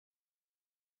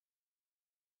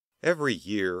Every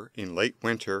year in late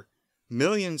winter,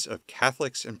 millions of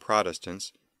Catholics and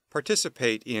Protestants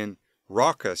participate in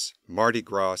raucous Mardi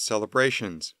Gras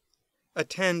celebrations,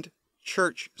 attend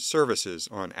church services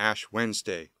on Ash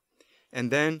Wednesday,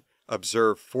 and then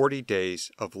observe 40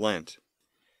 days of Lent.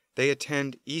 They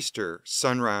attend Easter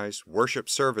sunrise worship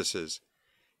services,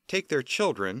 take their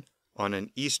children on an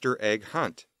Easter egg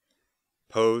hunt,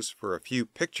 pose for a few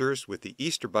pictures with the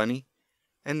Easter Bunny,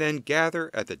 and then gather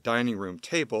at the dining room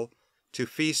table to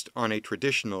feast on a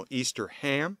traditional Easter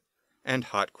ham and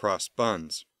hot cross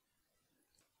buns.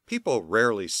 People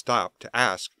rarely stop to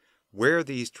ask where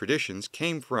these traditions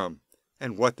came from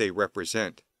and what they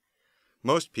represent.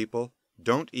 Most people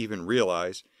don't even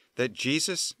realize that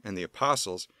Jesus and the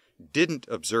apostles didn't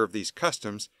observe these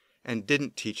customs and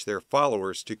didn't teach their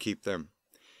followers to keep them.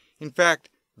 In fact,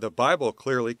 the Bible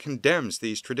clearly condemns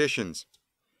these traditions.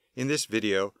 In this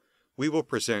video, we will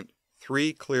present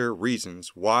 3 clear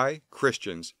reasons why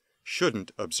Christians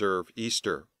shouldn't observe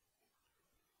Easter.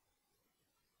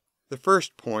 The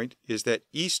first point is that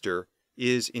Easter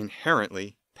is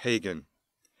inherently pagan.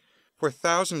 For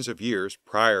thousands of years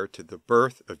prior to the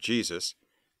birth of Jesus,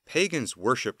 pagans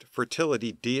worshipped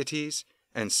fertility deities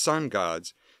and sun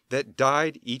gods that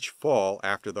died each fall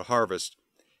after the harvest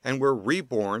and were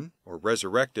reborn or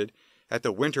resurrected at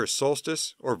the winter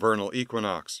solstice or vernal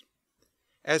equinox.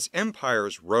 As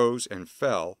empires rose and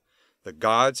fell, the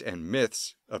gods and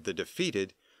myths of the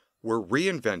defeated were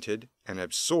reinvented and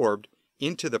absorbed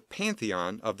into the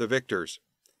pantheon of the victors.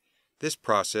 This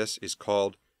process is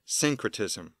called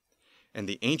syncretism, and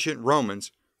the ancient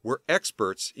Romans were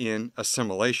experts in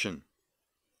assimilation.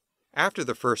 After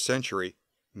the 1st century,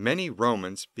 many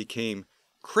Romans became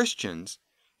Christians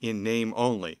in name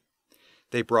only.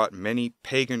 They brought many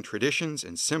pagan traditions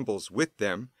and symbols with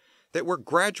them that were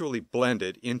gradually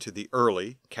blended into the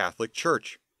early Catholic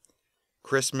Church.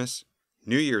 Christmas,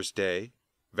 New Year's Day,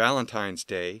 Valentine's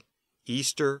Day,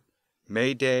 Easter,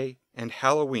 May Day, and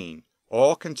Halloween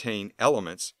all contain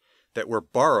elements that were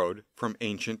borrowed from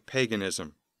ancient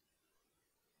paganism.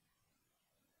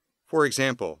 For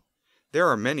example, there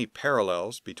are many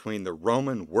parallels between the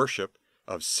Roman worship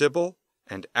of Cybele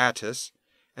and Attis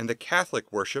and the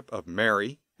Catholic worship of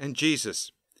Mary and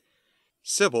Jesus.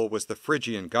 Cybele was the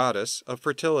Phrygian goddess of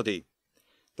fertility.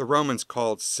 The Romans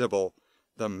called Cybele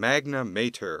the Magna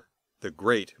Mater, the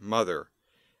Great Mother,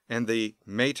 and the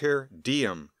Mater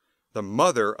Diem, the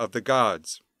Mother of the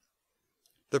Gods.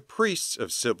 The priests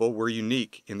of Cybele were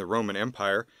unique in the Roman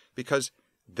Empire because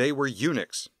they were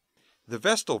eunuchs. The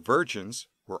Vestal virgins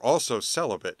were also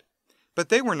celibate, but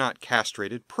they were not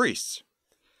castrated priests.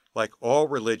 Like all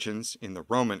religions in the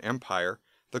Roman Empire,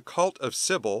 the cult of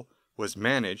Cybele was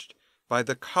managed by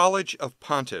the College of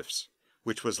Pontiffs,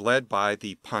 which was led by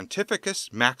the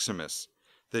Pontificus Maximus,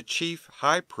 the chief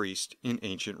high priest in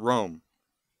ancient Rome.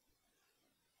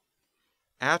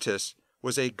 Attis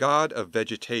was a god of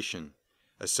vegetation,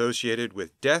 associated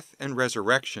with death and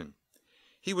resurrection.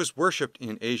 He was worshipped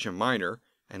in Asia Minor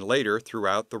and later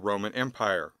throughout the Roman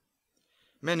Empire.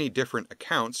 Many different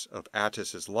accounts of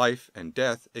Attis's life and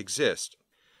death exist.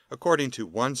 According to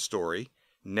one story,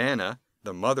 Nana,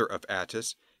 the mother of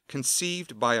Attis,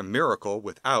 conceived by a miracle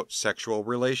without sexual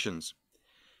relations.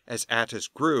 As Attis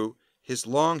grew, his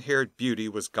long-haired beauty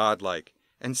was godlike,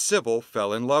 and Cybele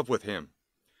fell in love with him.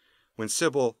 When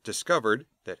Cybele discovered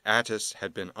that Attis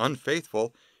had been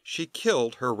unfaithful, she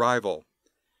killed her rival.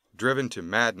 Driven to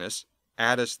madness,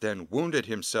 Attis then wounded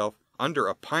himself under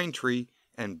a pine tree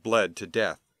and bled to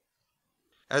death.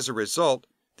 As a result,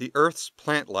 the earth's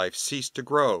plant life ceased to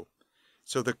grow,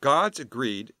 so the gods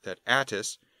agreed that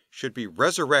Attis should be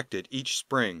resurrected each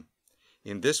spring.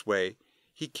 In this way,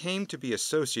 he came to be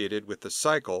associated with the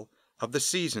cycle of the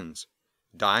seasons,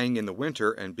 dying in the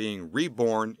winter and being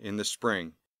reborn in the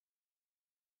spring.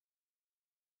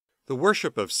 The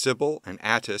worship of Cybele and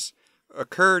Attis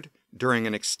occurred during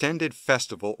an extended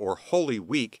festival or Holy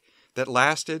Week that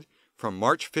lasted from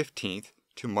March 15th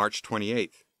to March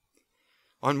 28th.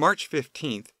 On March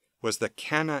 15th was the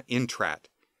Canna Intrat,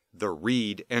 the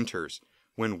reed enters,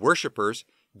 when worshippers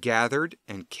gathered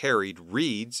and carried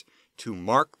reeds to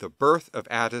mark the birth of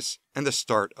Attis and the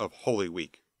start of Holy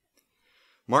Week.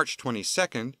 March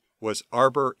 22nd was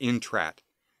Arbor Intrat,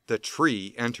 the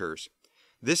tree enters.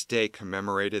 This day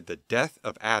commemorated the death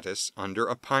of Attis under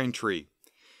a pine tree.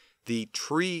 The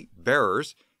tree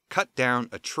bearers cut down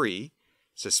a tree,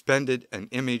 suspended an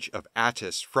image of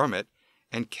Attis from it,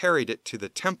 and carried it to the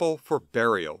temple for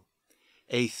burial.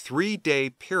 A 3-day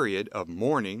period of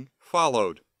mourning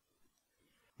followed.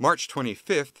 March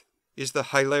 25th is the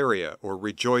Hilaria, or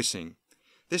rejoicing.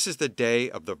 This is the day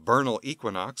of the vernal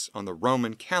equinox on the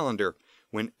Roman calendar,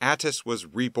 when Attis was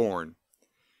reborn.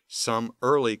 Some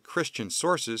early Christian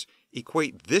sources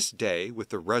equate this day with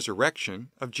the resurrection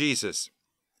of Jesus.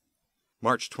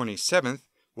 March 27th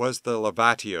was the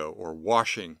lavatio, or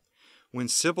washing, when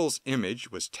Sibyl's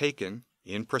image was taken,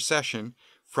 in procession,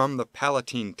 from the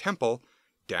Palatine Temple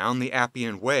down the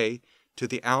Appian Way to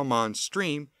the Almon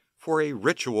stream for a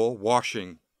ritual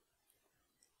washing.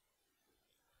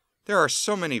 There are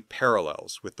so many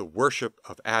parallels with the worship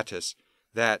of Attis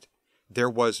that there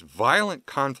was violent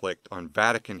conflict on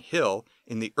Vatican Hill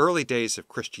in the early days of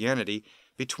Christianity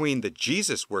between the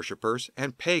Jesus worshippers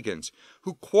and pagans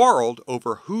who quarreled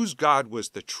over whose God was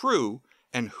the true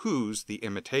and whose the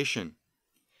imitation.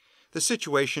 The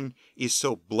situation is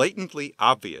so blatantly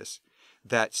obvious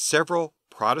that several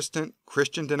Protestant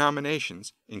Christian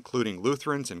denominations, including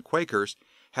Lutherans and Quakers,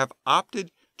 have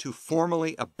opted to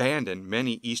formally abandon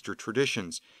many Easter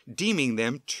traditions, deeming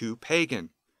them too pagan.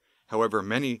 However,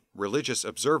 many religious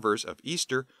observers of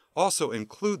Easter also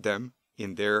include them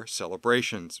in their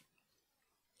celebrations.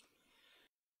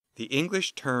 The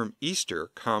English term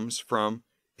Easter comes from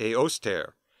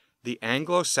Eoster, the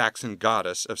Anglo-Saxon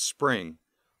goddess of spring,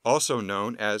 also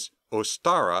known as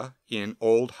Ostara in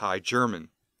Old High German.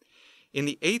 In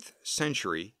the 8th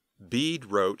century, Bede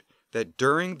wrote that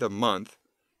during the month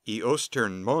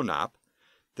Eosternmonat,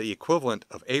 the equivalent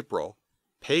of April,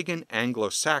 pagan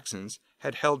Anglo-Saxons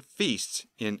had held feasts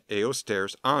in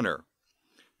Eoster's honor,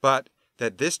 but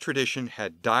that this tradition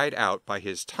had died out by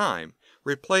his time,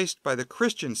 replaced by the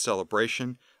Christian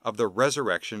celebration of the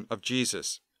resurrection of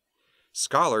Jesus.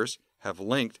 Scholars have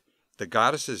linked the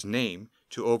goddess's name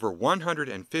to over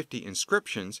 150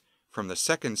 inscriptions from the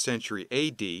 2nd century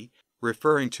AD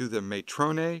referring to the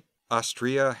Matrone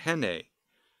Austriacenae,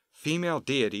 female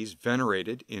deities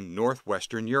venerated in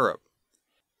northwestern Europe.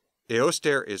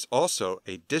 Eoster is also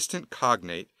a distant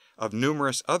cognate of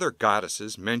numerous other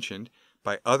goddesses mentioned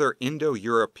by other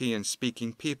Indo-European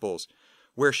speaking peoples,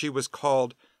 where she was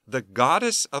called the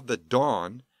goddess of the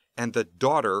dawn and the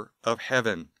daughter of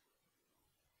heaven.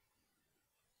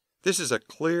 This is a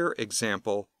clear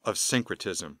example of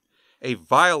syncretism, a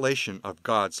violation of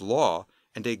God's law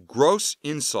and a gross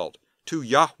insult to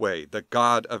Yahweh, the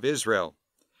God of Israel.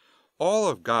 All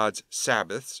of God's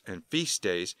Sabbaths and feast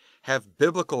days have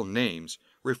biblical names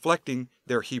reflecting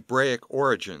their Hebraic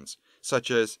origins, such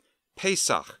as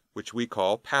Pesach, which we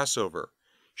call Passover,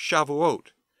 Shavuot,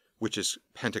 which is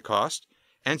Pentecost,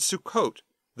 and Sukkot,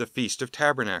 the Feast of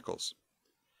Tabernacles.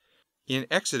 In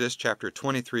Exodus chapter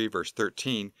 23, verse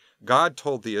 13, God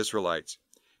told the Israelites,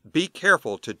 "Be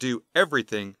careful to do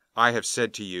everything I have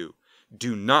said to you.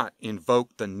 Do not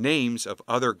invoke the names of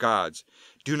other gods.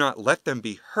 Do not let them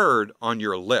be heard on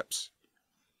your lips."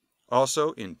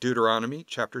 Also in Deuteronomy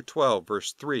chapter 12,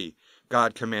 verse 3,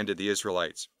 God commanded the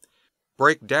Israelites,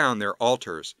 "Break down their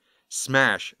altars,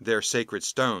 smash their sacred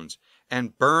stones,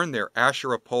 and burn their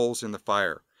Asherah poles in the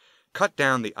fire. Cut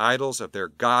down the idols of their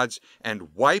gods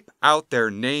and wipe out their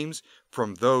names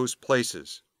from those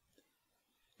places."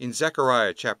 In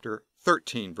Zechariah chapter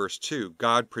 13, verse 2,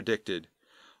 God predicted,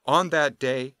 "On that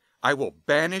day I will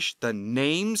banish the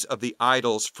names of the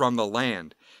idols from the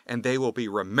land, and they will be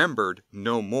remembered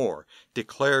no more,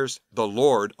 declares the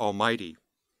Lord Almighty."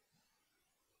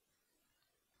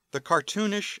 The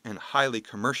cartoonish and highly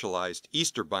commercialized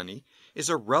Easter Bunny is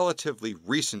a relatively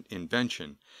recent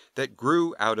invention that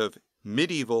grew out of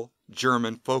medieval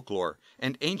German folklore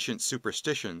and ancient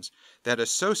superstitions that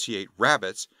associate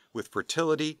rabbits with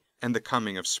fertility and the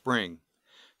coming of spring.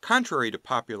 Contrary to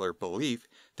popular belief,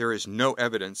 there is no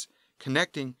evidence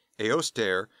connecting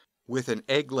Eoster with an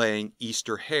egg-laying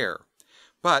Easter hare,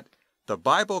 but the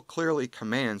Bible clearly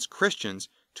commands Christians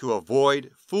to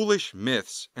avoid foolish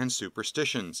myths and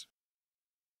superstitions.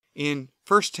 In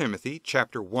 1 Timothy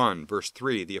chapter 1, verse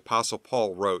 3, the Apostle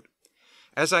Paul wrote,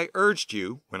 "As I urged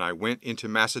you when I went into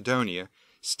Macedonia,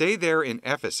 stay there in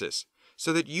Ephesus,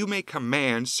 so that you may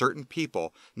command certain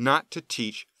people not to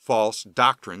teach false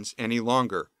doctrines any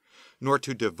longer, nor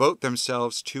to devote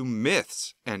themselves to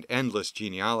myths and endless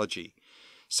genealogy.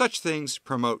 Such things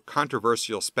promote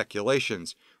controversial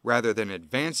speculations rather than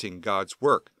advancing God's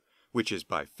work, which is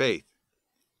by faith."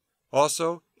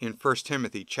 Also, in 1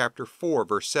 Timothy chapter 4,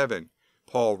 verse 7,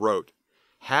 Paul wrote,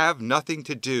 "Have nothing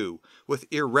to do with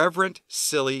irreverent,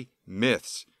 silly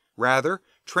myths. Rather,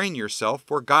 train yourself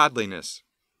for godliness."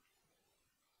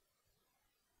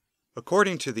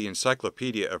 According to the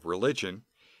Encyclopedia of Religion,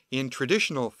 in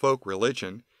traditional folk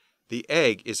religion, the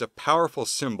egg is a powerful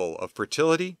symbol of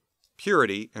fertility,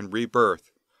 purity, and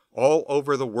rebirth. All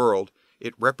over the world,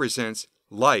 it represents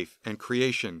life and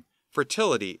creation,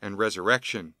 fertility and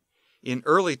resurrection. In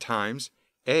early times,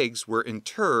 eggs were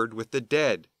interred with the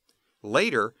dead.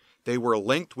 Later, they were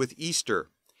linked with Easter.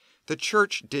 The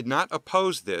Church did not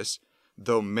oppose this,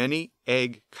 though many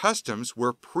egg customs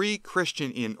were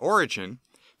pre-Christian in origin,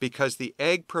 because the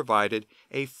egg provided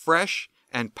a fresh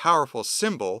and powerful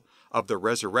symbol of the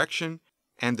resurrection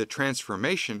and the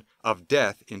transformation of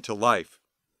death into life.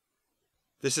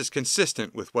 This is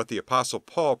consistent with what the Apostle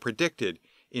Paul predicted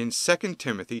in 2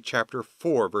 Timothy chapter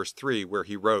 4, verse 3, where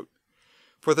he wrote,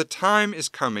 "For the time is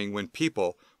coming when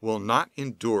people will not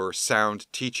endure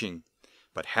sound teaching,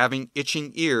 but having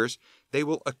itching ears, they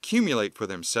will accumulate for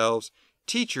themselves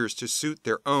teachers to suit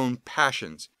their own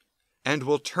passions, and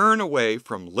will turn away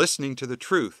from listening to the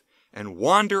truth and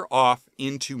wander off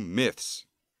into myths."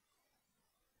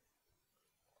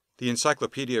 The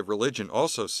Encyclopedia of Religion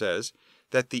also says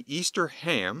that the Easter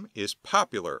ham is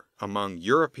popular among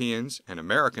Europeans and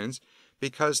Americans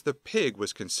because the pig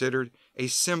was considered a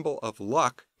symbol of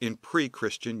luck in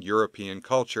pre-Christian European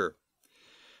culture.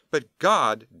 But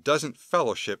God doesn't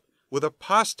fellowship with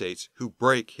apostates who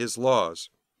break his laws.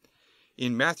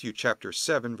 In Matthew chapter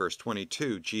 7, verse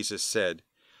 22, Jesus said,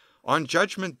 "On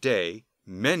judgment day,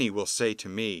 many will say to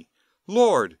me,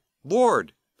 'Lord,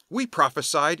 Lord, we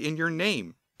prophesied in your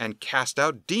name, and cast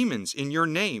out demons in your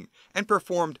name, and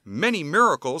performed many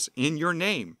miracles in your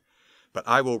name.' But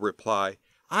I will reply,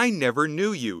 'I never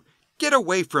knew you. Get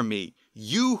away from me,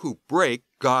 you who break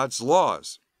God's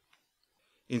laws.'"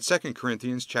 In 2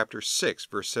 Corinthians chapter 6,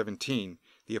 verse 17,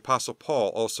 the Apostle Paul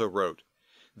also wrote,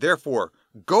 "Therefore,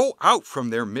 go out from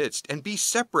their midst, and be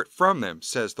separate from them,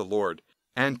 says the Lord,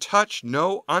 and touch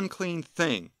no unclean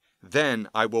thing, then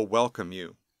I will welcome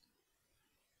you."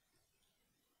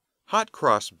 Hot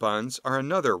cross buns are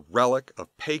another relic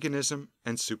of paganism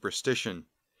and superstition.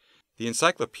 The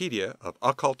Encyclopedia of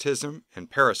Occultism and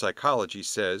Parapsychology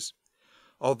says,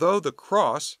 although the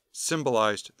cross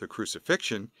symbolized the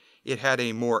crucifixion, it had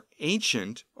a more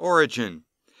ancient origin.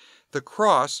 The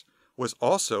cross was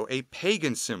also a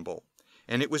pagan symbol,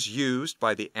 and it was used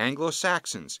by the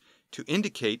Anglo-Saxons to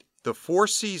indicate the 4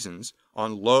 seasons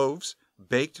on loaves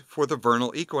baked for the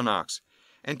vernal equinox,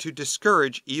 and to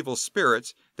discourage evil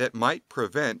spirits that might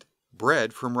prevent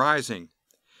bread from rising.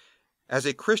 As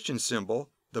a Christian symbol,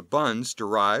 the buns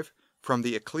derive from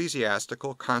the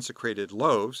ecclesiastical consecrated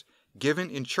loaves given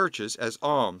in churches as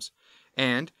alms,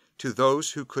 and to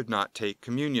those who could not take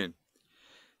communion.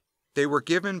 They were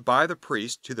given by the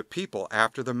priest to the people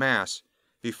after the Mass,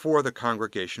 before the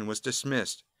congregation was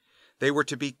dismissed. They were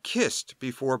to be kissed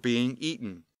before being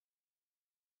eaten.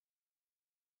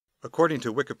 According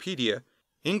to Wikipedia,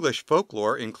 English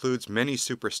folklore includes many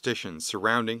superstitions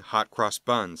surrounding hot cross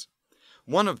buns.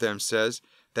 One of them says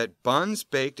that buns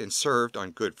baked and served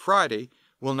on Good Friday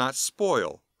will not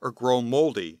spoil or grow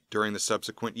moldy during the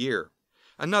subsequent year.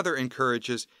 Another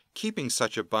encourages keeping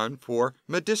such a bun for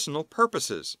medicinal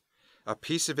purposes. A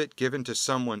piece of it given to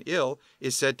someone ill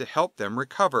is said to help them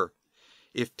recover.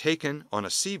 If taken on a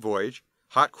sea voyage,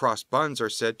 hot cross buns are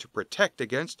said to protect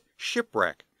against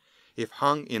shipwreck. If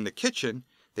hung in the kitchen,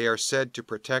 they are said to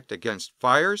protect against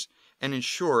fires and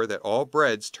ensure that all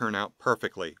breads turn out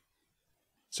perfectly.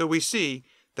 So we see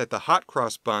that the hot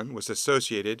cross bun was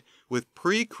associated with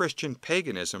pre-Christian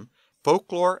paganism,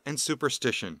 folklore, and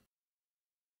superstition.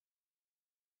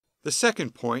 The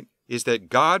second point is that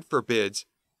God forbids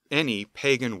any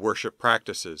pagan worship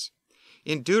practices.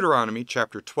 In Deuteronomy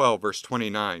chapter 12, verse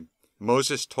 29,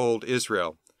 Moses told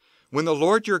Israel, "When the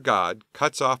Lord your God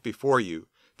cuts off before you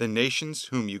the nations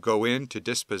whom you go in to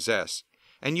dispossess,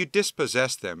 and you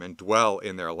dispossess them and dwell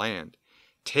in their land,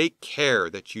 take care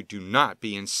that you do not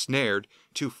be ensnared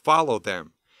to follow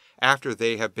them after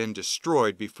they have been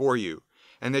destroyed before you,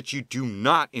 and that you do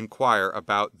not inquire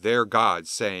about their gods,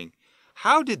 saying,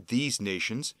 'How did these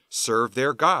nations serve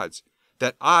their gods,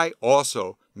 that I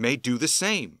also may do the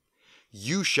same?'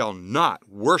 You shall not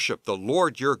worship the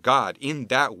Lord your God in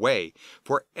that way,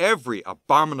 for every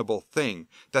abominable thing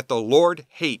that the Lord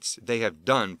hates they have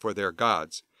done for their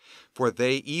gods. For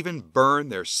they even burn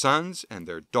their sons and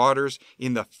their daughters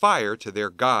in the fire to their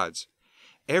gods.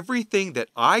 Everything that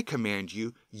I command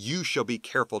you, you shall be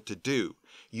careful to do.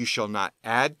 You shall not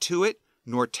add to it,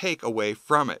 nor take away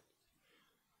from it."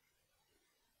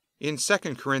 In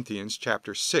 2 Corinthians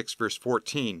chapter 6, verse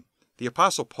 14, the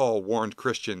Apostle Paul warned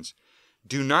Christians,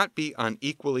 "Do not be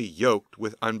unequally yoked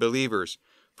with unbelievers,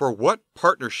 for what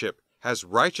partnership has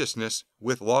righteousness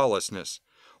with lawlessness?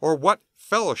 Or what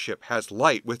fellowship has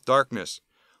light with darkness?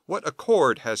 What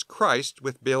accord has Christ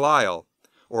with Belial?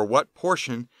 Or what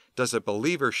portion does a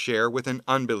believer share with an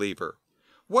unbeliever?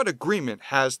 What agreement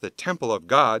has the temple of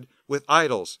God with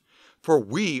idols? For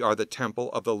we are the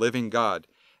temple of the living God.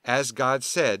 As God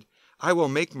said, I will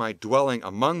make my dwelling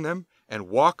among them and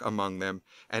walk among them,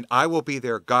 and I will be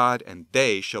their God, and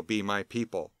they shall be my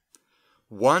people.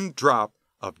 One drop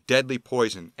of deadly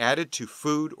poison added to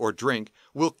food or drink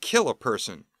will kill a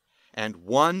person, and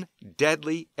one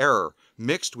deadly error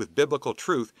mixed with biblical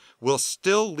truth will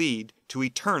still lead to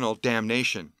eternal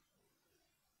damnation.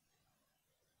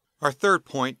 Our third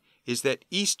point is that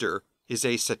Easter is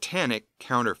a satanic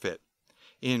counterfeit.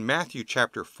 In Matthew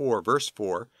chapter 4, verse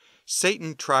 4,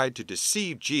 Satan tried to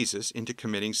deceive Jesus into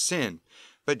committing sin,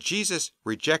 but Jesus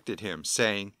rejected him,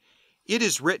 saying, "It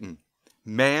is written,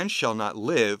 man shall not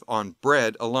live on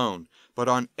bread alone, but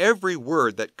on every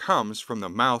word that comes from the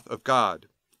mouth of God."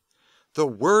 The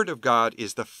Word of God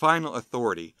is the final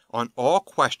authority on all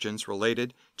questions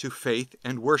related to faith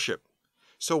and worship.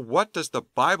 So what does the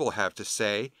Bible have to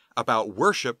say about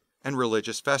worship and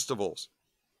religious festivals?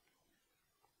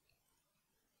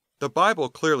 The Bible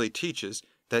clearly teaches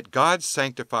that God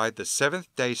sanctified the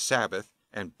seventh-day Sabbath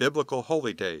and biblical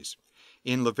holy days.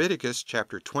 In Leviticus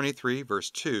chapter 23, verse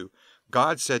 2,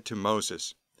 God said to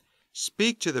Moses,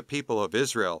 "Speak to the people of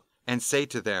Israel and say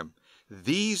to them,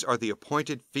 These are the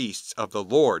appointed feasts of the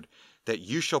Lord that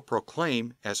you shall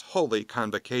proclaim as holy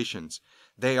convocations.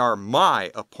 They are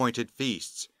my appointed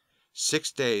feasts.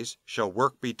 6 days shall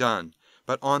work be done,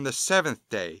 but on the seventh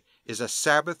day is a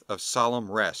Sabbath of solemn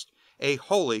rest, a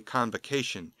holy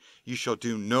convocation. You shall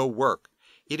do no work.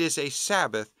 It is a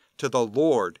Sabbath to the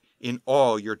Lord in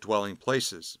all your dwelling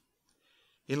places."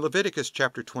 In Leviticus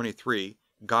chapter 23,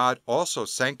 God also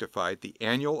sanctified the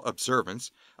annual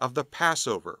observance of the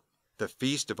Passover, the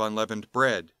Feast of Unleavened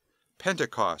Bread,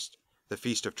 Pentecost, the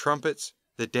Feast of Trumpets,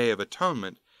 the Day of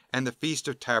Atonement, and the Feast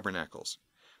of Tabernacles.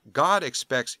 God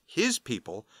expects His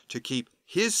people to keep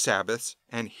His Sabbaths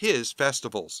and His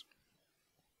festivals.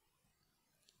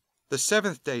 The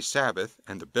seventh-day Sabbath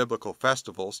and the biblical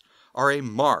festivals are a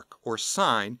mark or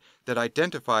sign that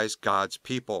identifies God's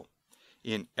people.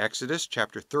 In Exodus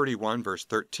chapter 31, verse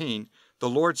 13, the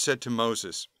Lord said to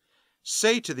Moses,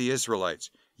 "Say to the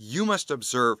Israelites, you must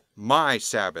observe my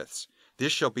Sabbaths.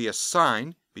 This shall be a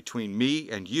sign between me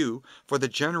and you for the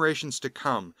generations to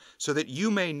come, so that you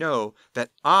may know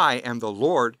that I am the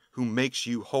Lord who makes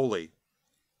you holy."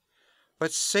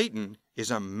 But Satan is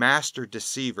a master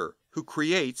deceiver who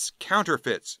creates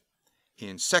counterfeits.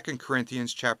 In 2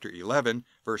 Corinthians chapter 11,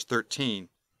 verse 13,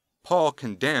 Paul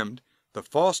condemned the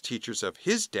false teachers of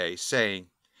his day,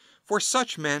 saying, "For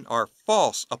such men are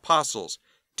false apostles,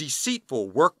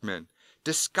 deceitful workmen,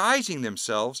 disguising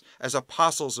themselves as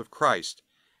apostles of Christ.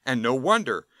 And no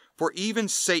wonder, for even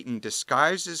Satan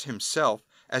disguises himself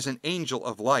as an angel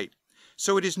of light.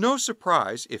 So it is no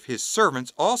surprise if his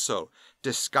servants also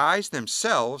disguise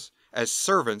themselves as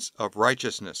servants of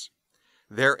righteousness.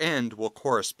 Their end will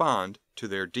correspond to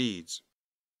their deeds."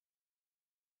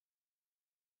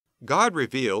 God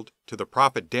revealed to the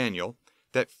prophet Daniel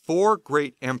that 4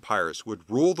 great empires would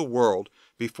rule the world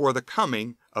before the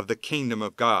coming of the kingdom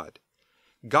of God.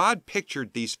 God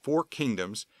pictured these 4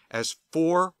 kingdoms as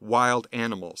 4 wild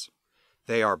animals.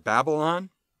 They are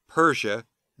Babylon, Persia,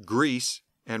 Greece,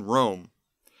 and Rome.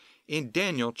 In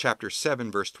Daniel chapter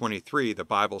 7, verse 23, the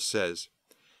Bible says,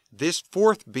 "This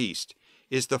 4th beast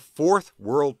is the 4th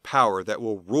world power that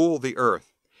will rule the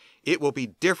earth. It will be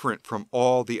different from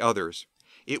all the others.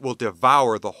 It will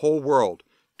devour the whole world,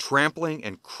 trampling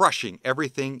and crushing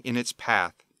everything in its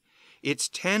path. Its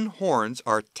 10 horns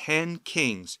are 10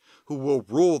 kings who will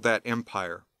rule that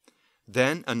empire.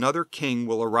 Then another king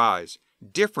will arise,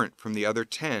 different from the other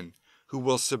 10, who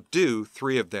will subdue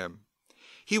 3 of them.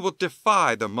 He will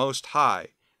defy the Most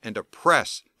High and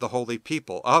oppress the holy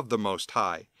people of the Most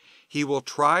High. He will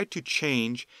try to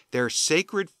change their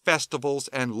sacred festivals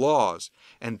and laws,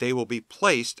 and they will be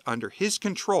placed under his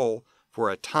control for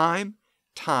a time,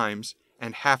 times,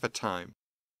 and half a time."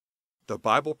 The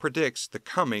Bible predicts the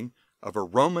coming of a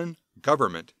Roman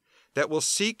government that will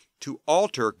seek to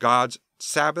alter God's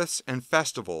Sabbaths and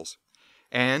festivals,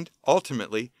 and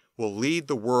ultimately will lead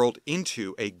the world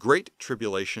into a great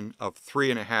tribulation of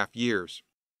 3.5 years.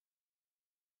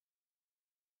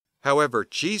 However,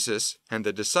 Jesus and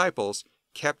the disciples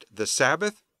kept the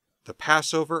Sabbath, the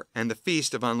Passover, and the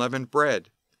Feast of Unleavened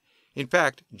Bread. In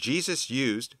fact, Jesus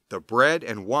used the bread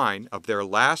and wine of their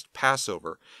last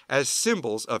Passover as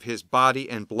symbols of his body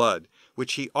and blood,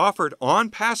 which he offered on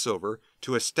Passover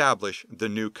to establish the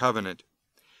new covenant.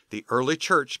 The early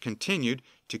church continued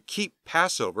to keep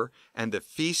Passover and the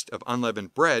Feast of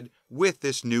Unleavened Bread with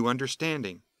this new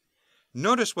understanding.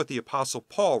 Notice what the Apostle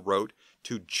Paul wrote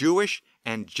to Jewish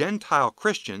and Gentile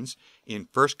Christians in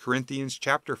 1 Corinthians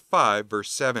chapter 5,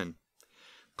 verse 7.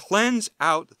 "Cleanse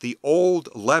out the old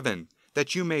leaven,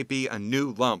 that you may be a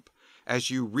new lump, as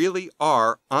you really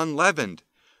are unleavened.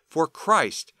 For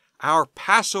Christ, our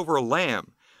Passover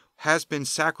lamb, has been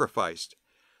sacrificed.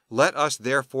 Let us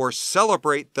therefore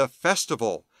celebrate the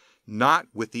festival, not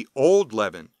with the old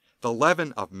leaven, the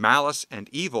leaven of malice and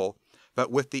evil,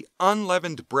 but with the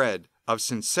unleavened bread of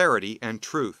sincerity and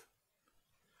truth.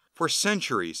 For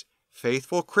centuries,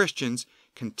 faithful Christians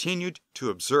continued to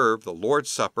observe the Lord's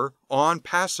Supper on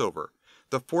Passover,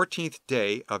 the 14th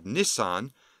day of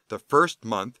Nisan, the first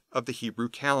month of the Hebrew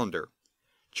calendar.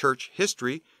 Church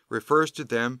history refers to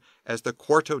them as the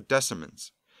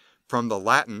Quartodecimans, from the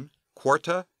Latin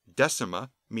quarta decima,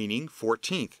 meaning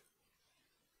 14th.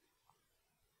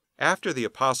 After the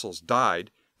apostles died,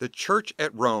 the church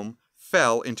at Rome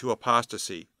fell into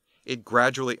apostasy. It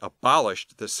gradually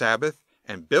abolished the Sabbath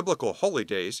and biblical holy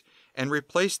days and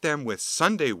replaced them with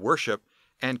Sunday worship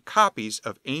and copies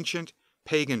of ancient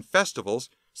pagan festivals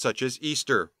such as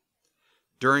Easter.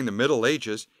 During the Middle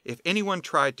Ages, if anyone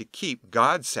tried to keep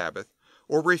God's Sabbath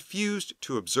or refused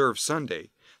to observe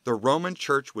Sunday, the Roman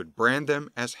Church would brand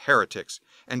them as heretics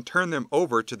and turn them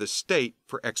over to the state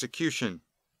for execution.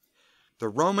 The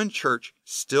Roman Church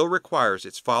still requires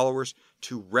its followers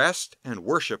to rest and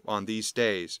worship on these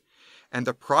days, and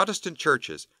the Protestant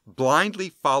churches blindly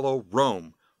follow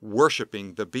Rome,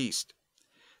 worshiping the beast.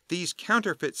 These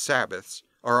counterfeit Sabbaths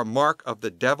are a mark of the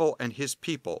devil and his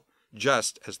people,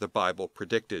 just as the Bible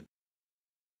predicted.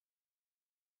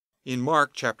 In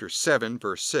Mark chapter 7,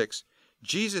 verse 6,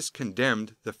 Jesus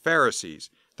condemned the Pharisees,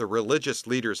 the religious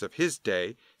leaders of his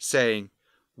day, saying,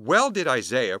 "Well did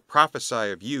Isaiah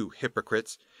prophesy of you,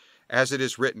 hypocrites, as it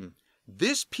is written,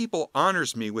 'This people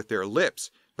honors me with their lips,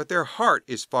 but their heart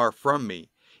is far from me.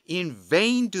 In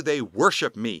vain do they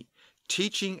worship me,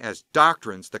 teaching as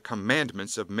doctrines the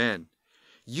commandments of men.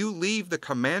 You leave the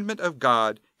commandment of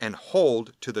God and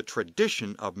hold to the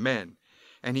tradition of men.'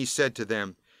 And he said to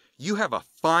them, 'You have a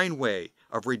fine way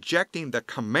of rejecting the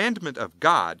commandment of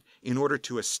God in order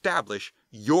to establish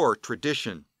your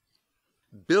tradition.'"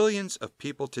 Billions of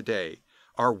people today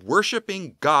are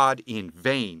worshiping God in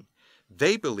vain.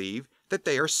 They believe that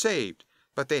they are saved,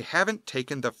 but they haven't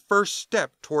taken the first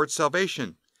step towards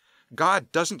salvation.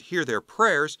 God doesn't hear their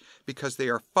prayers because they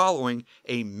are following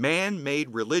a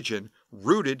man-made religion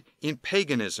rooted in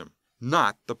paganism,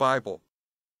 not the Bible.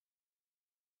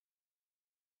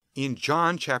 In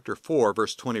John chapter 4,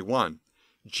 verse 21,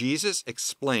 Jesus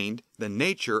explained the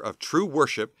nature of true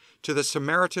worship to the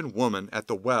Samaritan woman at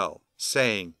the well,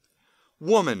 saying,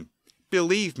 "Woman,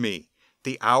 believe me,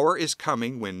 the hour is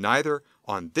coming when neither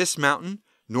on this mountain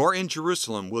nor in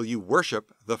Jerusalem will you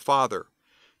worship the Father.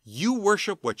 You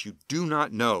worship what you do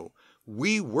not know.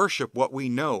 We worship what we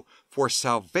know, for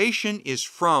salvation is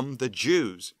from the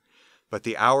Jews. But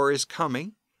the hour is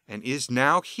coming, and is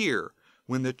now here,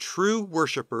 when the true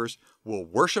worshipers will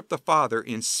worship the Father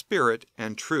in spirit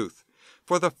and truth,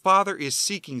 for the Father is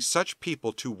seeking such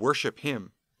people to worship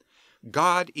him.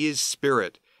 God is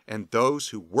spirit, and those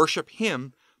who worship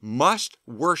him must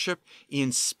worship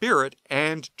in spirit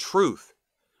and truth.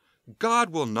 God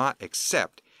will not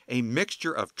accept a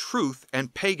mixture of truth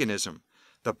and paganism.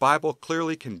 The Bible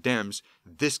clearly condemns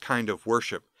this kind of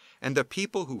worship, and the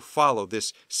people who follow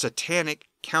this satanic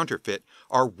counterfeit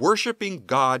are worshiping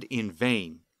God in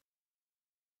vain.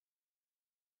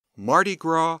 Mardi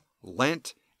Gras,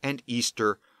 Lent, and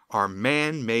Easter are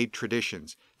man-made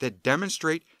traditions that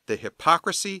demonstrate the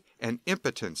hypocrisy and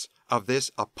impotence of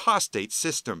this apostate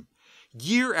system.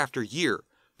 Year after year,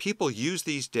 people use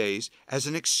these days as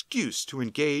an excuse to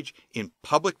engage in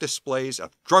public displays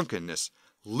of drunkenness,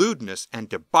 lewdness, and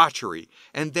debauchery,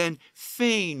 and then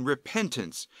feign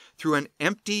repentance through an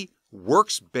empty,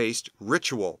 works-based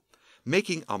ritual,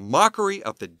 making a mockery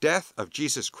of the death of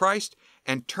Jesus Christ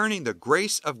and turning the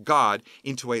grace of God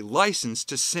into a license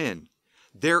to sin.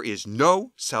 There is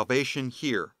no salvation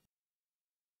here.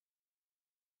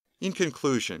 In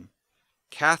conclusion,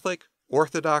 Catholic,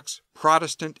 Orthodox,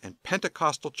 Protestant, and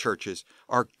Pentecostal churches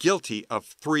are guilty of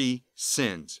 3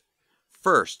 sins.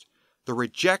 First, the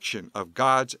rejection of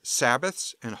God's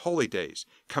Sabbaths and holy days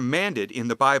commanded in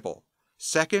the Bible.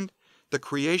 Second, the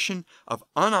creation of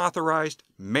unauthorized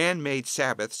man-made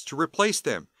Sabbaths to replace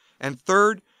them. And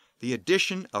third, the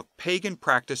addition of pagan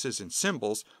practices and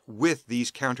symbols with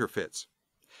these counterfeits.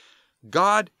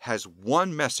 God has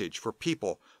one message for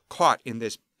people caught in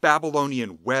this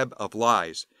Babylonian web of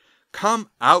lies. Come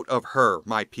out of her,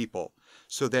 my people,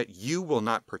 so that you will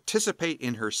not participate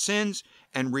in her sins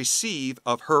and receive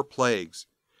of her plagues.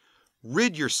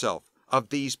 Rid yourself of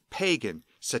these pagan,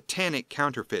 satanic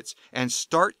counterfeits and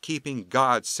start keeping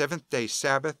God's seventh-day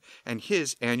Sabbath and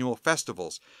his annual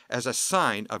festivals as a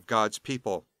sign of God's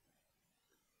people.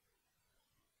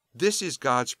 This is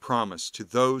God's promise to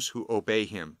those who obey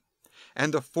Him,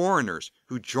 and the foreigners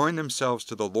who join themselves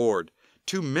to the Lord,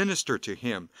 to minister to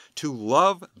Him, to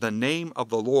love the name of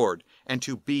the Lord, and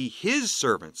to be His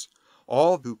servants,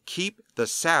 all who keep the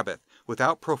Sabbath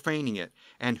without profaning it,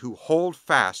 and who hold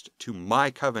fast to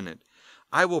my covenant.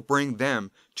 I will bring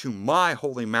them to my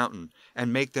holy mountain,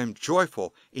 and make them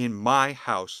joyful in my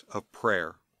house of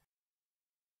prayer.